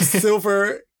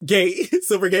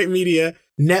 Silvergate Media,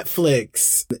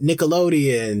 Netflix,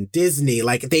 Nickelodeon, Disney,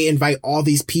 like they invite all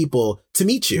these people to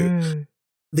meet you.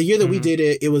 The year that we did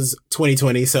it, it was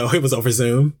 2020, so it was over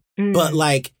Zoom. But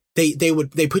like they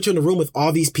put you in a room with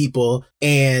all these people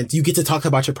and you get to talk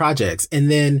about your projects. And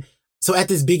then, so at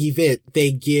this big event,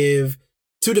 they give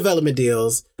 2 development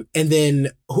deals, and then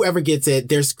whoever gets it,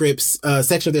 their scripts,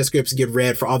 section of their scripts get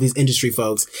read for all these industry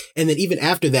folks. And then even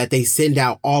after that, they send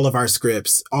out all of our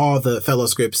scripts, all the fellow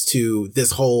scripts, to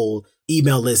this whole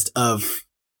email list of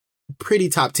pretty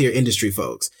top tier industry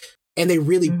folks. And they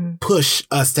really push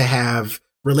us to have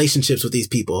relationships with these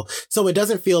people. So it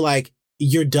doesn't feel like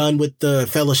you're done with the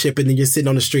fellowship and then you're sitting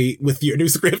on the street with your new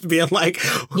script being like,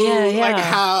 like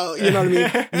how, you know what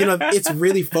I mean? It's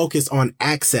really focused on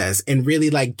access and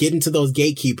really like getting to those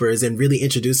gatekeepers and really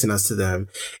introducing us to them.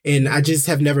 And I just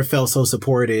have never felt so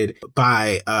supported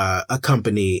by a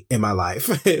company in my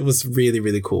life. It was really,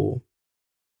 really cool.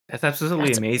 That's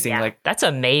absolutely amazing. Yeah, like that's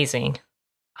amazing.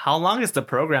 How long is the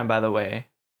program, by the way?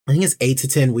 I think it's 8 to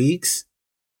 10 weeks.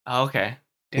 Oh, okay.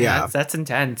 Damn, Yeah. That's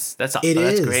intense. That's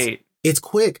is. Great. It's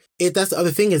quick. That's the other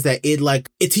thing, is that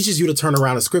it teaches you to turn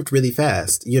around a script really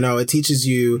fast. It teaches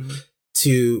you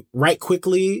to write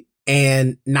quickly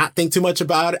and not think too much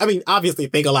about it. I mean, obviously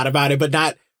think a lot about it, but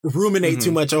not ruminate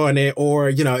too much on it. Or,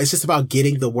 it's just about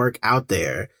getting the work out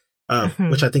there,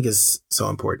 which I think is so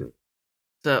important.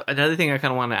 So another thing I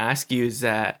kind of want to ask you is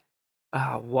that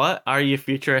what are your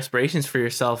future aspirations for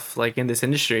yourself, like in this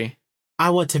industry? I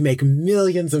want to make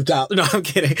millions of dollars. No, I'm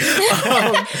kidding.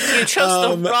 You chose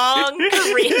the wrong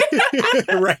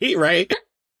career. Right.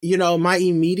 My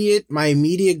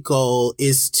immediate goal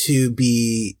is to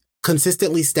be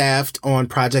consistently staffed on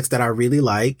projects that I really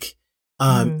like,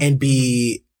 and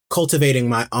be cultivating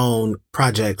my own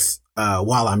projects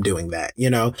while I'm doing that.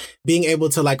 Being able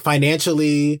to like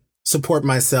financially support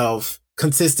myself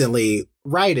consistently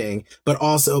writing, but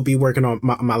also be working on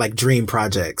my like dream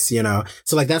projects,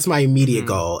 so like that's my immediate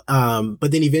goal.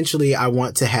 But then eventually I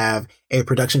want to have a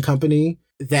production company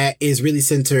that is really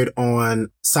centered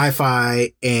on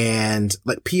sci-fi and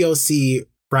like POC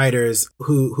writers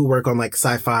who work on like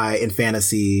sci-fi and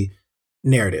fantasy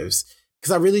narratives.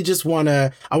 Because I really just want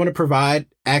to provide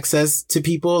access to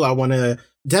people. I want to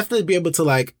definitely be able to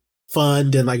like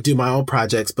fund and like do my own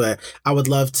projects, but I would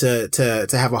love to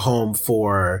have a home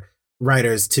for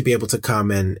writers to be able to come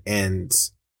and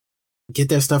get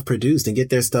their stuff produced and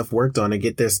get their stuff worked on and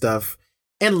get their stuff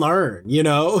and learn,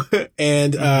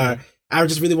 and I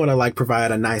just really want to like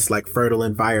provide a nice like fertile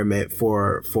environment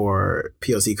for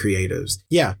POC creatives.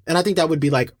 Yeah, and I think that would be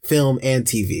like film and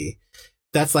TV.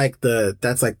 That's like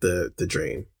the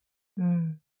dream.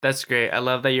 That's great. I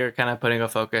love that you're kind of putting a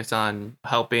focus on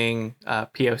helping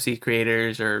POC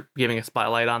creators or giving a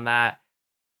spotlight on that.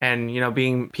 And,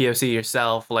 being POC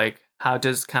yourself, like how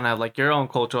does kind of like your own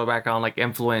cultural background like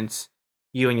influence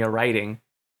you and your writing?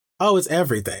 Oh, it's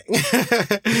everything.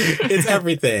 It's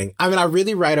everything. I mean, I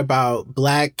really write about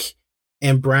Black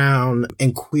and brown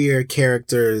and queer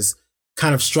characters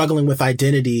kind of struggling with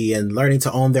identity and learning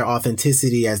to own their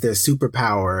authenticity as their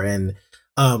superpower, and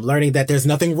learning that there's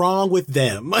nothing wrong with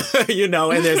them, you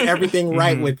know, and there's everything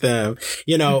right with them.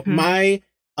 You know, my,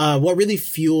 what really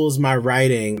fuels my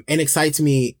writing and excites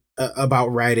me about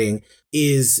writing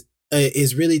is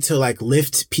really to like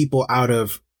lift people out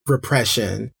of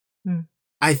repression.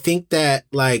 I think that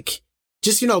like,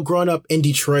 just, you know, growing up in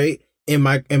Detroit in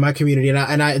my community, and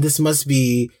I this must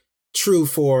be true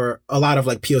for a lot of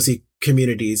like POC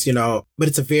communities, you know,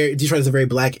 but Detroit is a very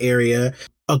Black area,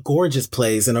 a gorgeous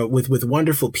place, and with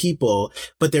wonderful people,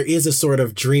 but there is a sort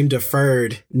of dream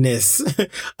deferredness,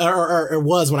 or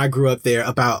was when I grew up there,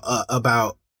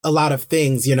 about a lot of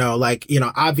things, you know, like, you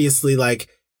know, obviously like,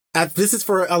 this is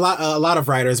for a lot of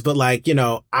writers, but like, you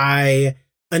know,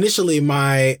 initially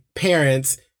my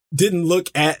parents didn't look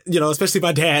at, you know, especially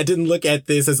my dad didn't look at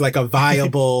this as like a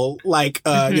viable, like,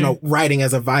 you know, writing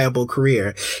as a viable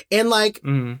career. And like,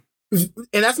 and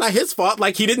that's not his fault.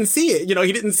 Like, he didn't see it, you know,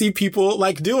 he didn't see people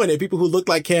like doing it, people who looked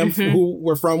like him, who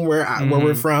were from where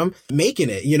we're from, making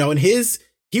it, you know, and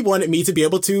he wanted me to be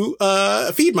able to,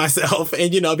 feed myself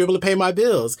and, you know, be able to pay my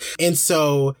bills. And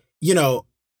so, you know,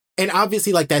 and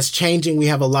obviously, like, that's changing. We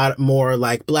have a lot more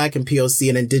like Black and POC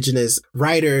and Indigenous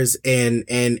writers and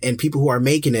people who are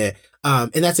making it.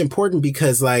 And that's important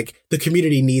because like the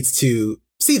community needs to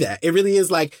see that. It really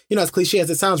is like, you know, as cliche as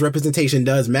it sounds, representation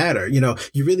does matter. You know,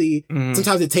 you really,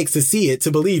 sometimes it takes to see it,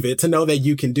 to believe it, to know that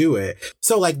you can do it.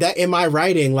 So like that in my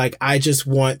writing, like, I just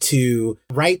want to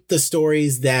write the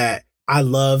stories that I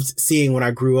loved seeing when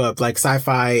I grew up, like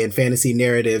sci-fi and fantasy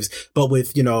narratives, but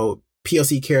with, you know,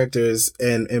 POC characters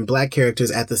and Black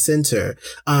characters at the center,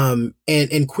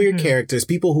 and queer characters,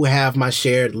 people who have my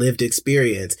shared lived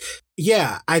experience.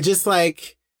 Yeah, I just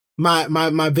like,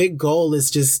 my big goal is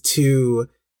just to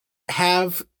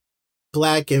have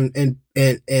Black and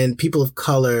people of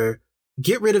color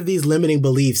get rid of these limiting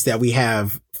beliefs that we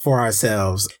have for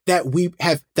ourselves, that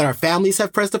our families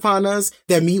have pressed upon us,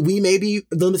 that we may be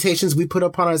the limitations we put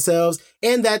upon ourselves,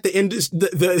 and that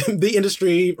the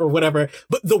industry or whatever,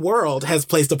 but the world has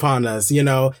placed upon us, you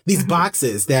know, these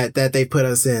boxes that they put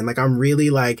us in. Like, I'm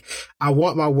really like, I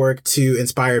want my work to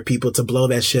inspire people to blow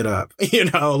that shit up,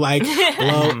 you know, like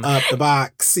blow up the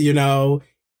box, you know.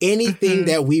 Anything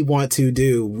that we want to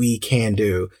do, we can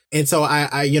do. And so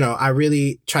I, you know, I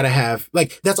really try to have,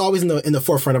 like, that's always in the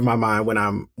forefront of my mind when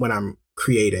I'm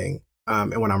creating,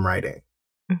 and when I'm writing.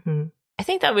 I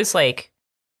think that was like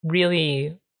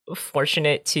really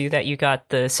fortunate too, that you got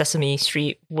the Sesame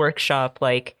Street workshop,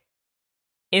 like,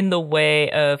 in the way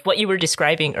of what you were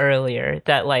describing earlier,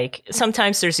 that like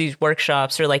sometimes there's these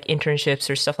workshops or like internships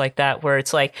or stuff like that where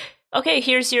it's like, okay,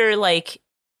 here's your like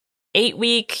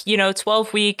 8-week, you know,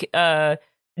 12-week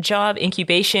job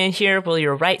incubation here. Will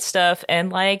you write stuff?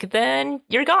 And like, then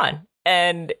you're gone.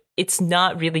 And it's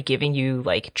not really giving you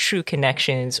like true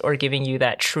connections or giving you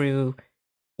that true,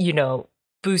 you know,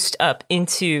 boost up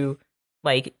into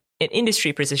like an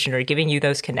industry position, or giving you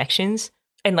those connections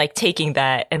and like taking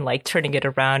that and like turning it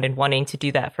around and wanting to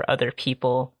do that for other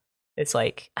people. It's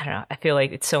like, I don't know, I feel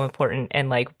like it's so important. And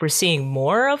like, we're seeing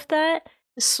more of that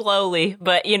slowly,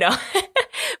 but you know,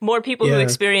 more people who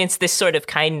experience this sort of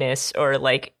kindness, or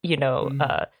like, you know,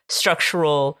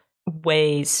 structural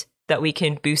ways that we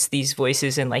can boost these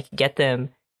voices and like get them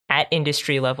at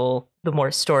industry level, the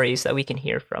more stories that we can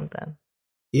hear from them.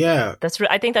 Yeah.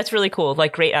 I think that's really cool.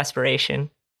 Like, great aspiration.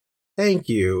 Thank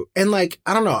you. And like,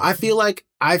 I don't know, I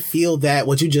feel that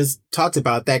what you just talked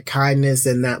about, that kindness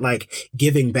and that like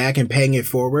giving back and paying it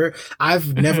forward,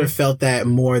 I've never felt that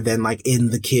more than like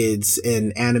in the kids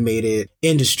and animated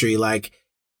industry. Like,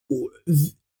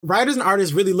 writers and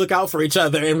artists really look out for each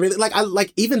other, and really like, I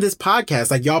like, even this podcast,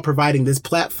 like y'all providing this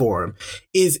platform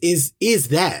is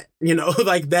that, you know,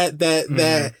 like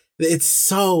that it's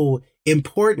so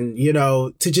important, you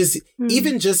know, to just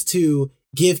even just to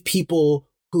give people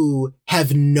who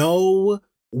have no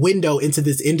window into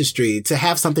this industry, to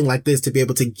have something like this, to be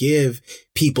able to give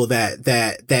people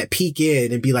that peek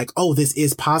in and be like, oh, this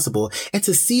is possible. And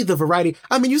to see the variety.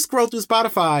 I mean, you scroll through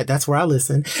Spotify, that's where I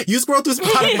listen. You scroll through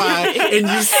Spotify and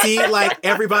you see like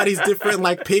everybody's different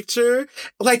like picture.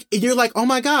 Like, you're like, oh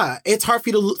my God, it's hard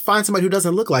for you to find somebody who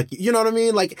doesn't look like you. You know what I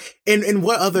mean? Like, and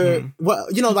what other,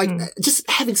 what, you know, like just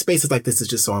having spaces like this is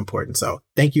just so important. So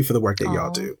thank you for the work that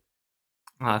y'all do.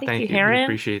 Thank you. Heron. We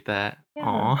appreciate that.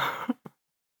 Yeah.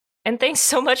 And thanks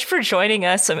so much for joining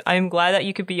us. I'm glad that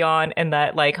you could be on, and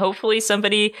that like hopefully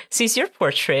somebody sees your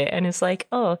portrait and is like,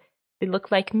 oh, they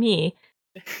look like me.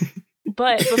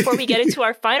 But before we get into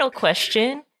our final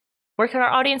question, where can our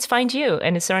audience find you?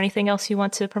 And is there anything else you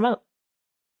want to promote?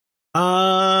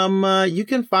 You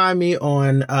can find me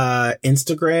on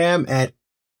Instagram at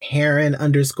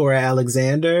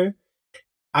Heron_Alexander.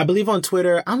 I believe on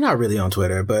Twitter. I'm not really on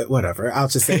Twitter, but whatever. I'll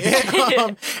just say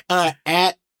it.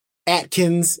 At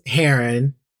Atkins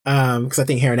Heron. Because I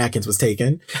think Heron Atkins was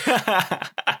taken.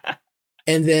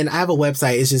 And then I have a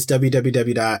website. It's just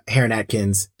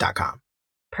www.heronatkins.com.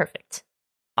 Perfect.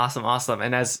 Awesome.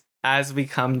 And as we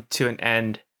come to an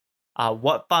end,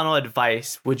 what final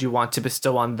advice would you want to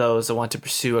bestow on those that want to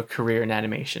pursue a career in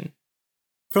animation?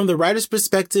 From the writer's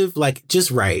perspective, like, just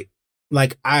write.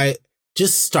 Like,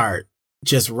 just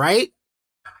write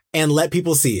and let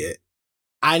people see it.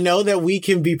 I know that we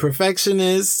can be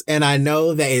perfectionists and I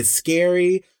know that it's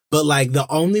scary, but like the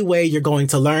only way you're going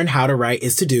to learn how to write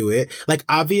is to do it. Like,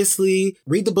 obviously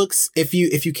read the books if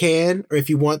you can, or if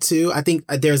you want to. I think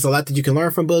there's a lot that you can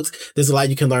learn from books. There's a lot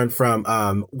you can learn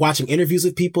from, watching interviews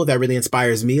with people. That really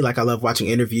inspires me. Like, I love watching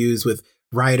interviews with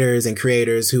writers and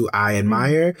creators who I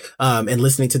admire, and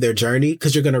listening to their journey,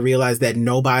 because you're going to realize that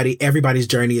everybody's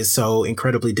journey is so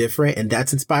incredibly different, and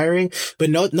that's inspiring. But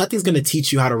nothing's going to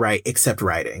teach you how to write except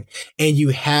writing. And you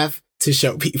have to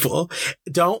show people.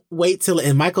 Don't wait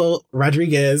and Michael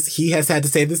Rodriguez, he has had to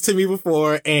say this to me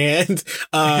before, and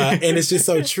it's just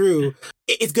so true.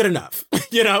 It's good enough,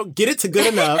 get it to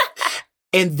good enough.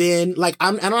 And then, like,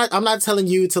 I'm not telling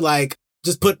you to, like,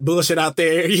 just put bullshit out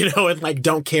there, and like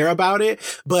don't care about it.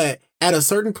 But at a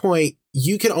certain point,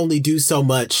 you can only do so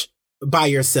much by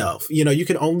yourself. You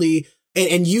can only,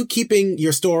 and you keeping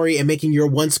your story and making your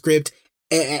one script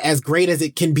as great as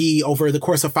it can be over the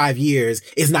course of 5 years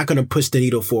is not going to push the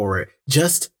needle forward.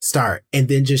 Just start and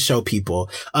then just show people.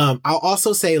 I'll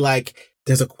also say, like,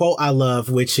 there's a quote I love,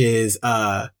 which is,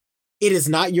 it is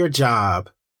not your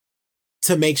job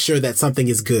to make sure that something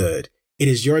is good. It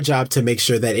is your job to make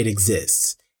sure that it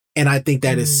exists. And I think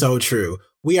that is so true.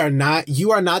 You are not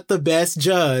the best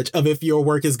judge of if your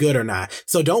work is good or not.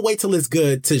 So don't wait till it's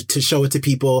good to show it to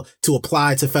people, to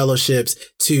apply to fellowships,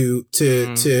 to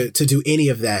do any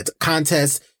of that.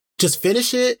 Contests, just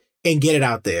finish it and get it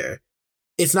out there.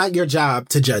 It's not your job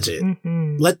to judge it.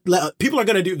 Let people are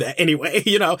going to do that anyway.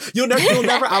 You'll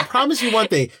never, I'll promise you one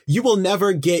thing. You will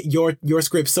never get your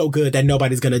script so good that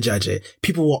nobody's going to judge it.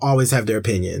 People will always have their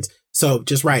opinions. So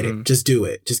just write it. Just do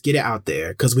it. Just get it out there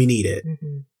because we need it.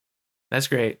 That's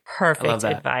great. Perfect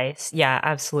advice. Yeah,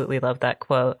 absolutely love that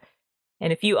quote.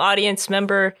 And if you audience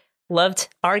member loved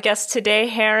our guest today,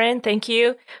 Heron, thank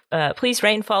you. Please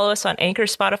rate and follow us on Anchor,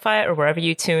 Spotify, or wherever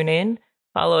you tune in.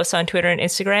 Follow us on Twitter and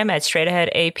Instagram at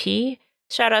StraightAheadAP.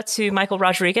 Shout out to Michael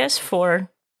Rodriguez for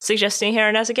suggesting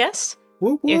Heron as a guest.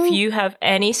 Woo-woo. If you have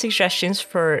any suggestions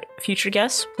for future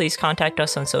guests, please contact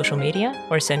us on social media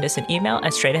or send us an email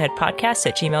at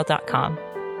straightaheadpodcast@gmail.com.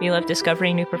 We love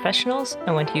discovering new professionals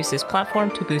and want to use this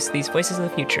platform to boost these voices of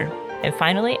the future. And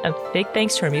finally, a big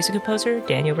thanks to our music composer,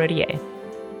 Daniel Rodier.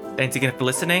 Thanks again for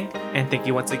listening, and thank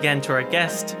you once again to our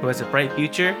guest who has a bright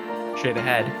future straight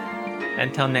ahead.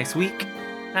 Until next week,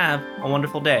 have a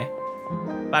wonderful day.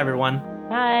 Bye, everyone.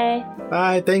 Bye.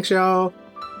 Bye. Thanks, y'all.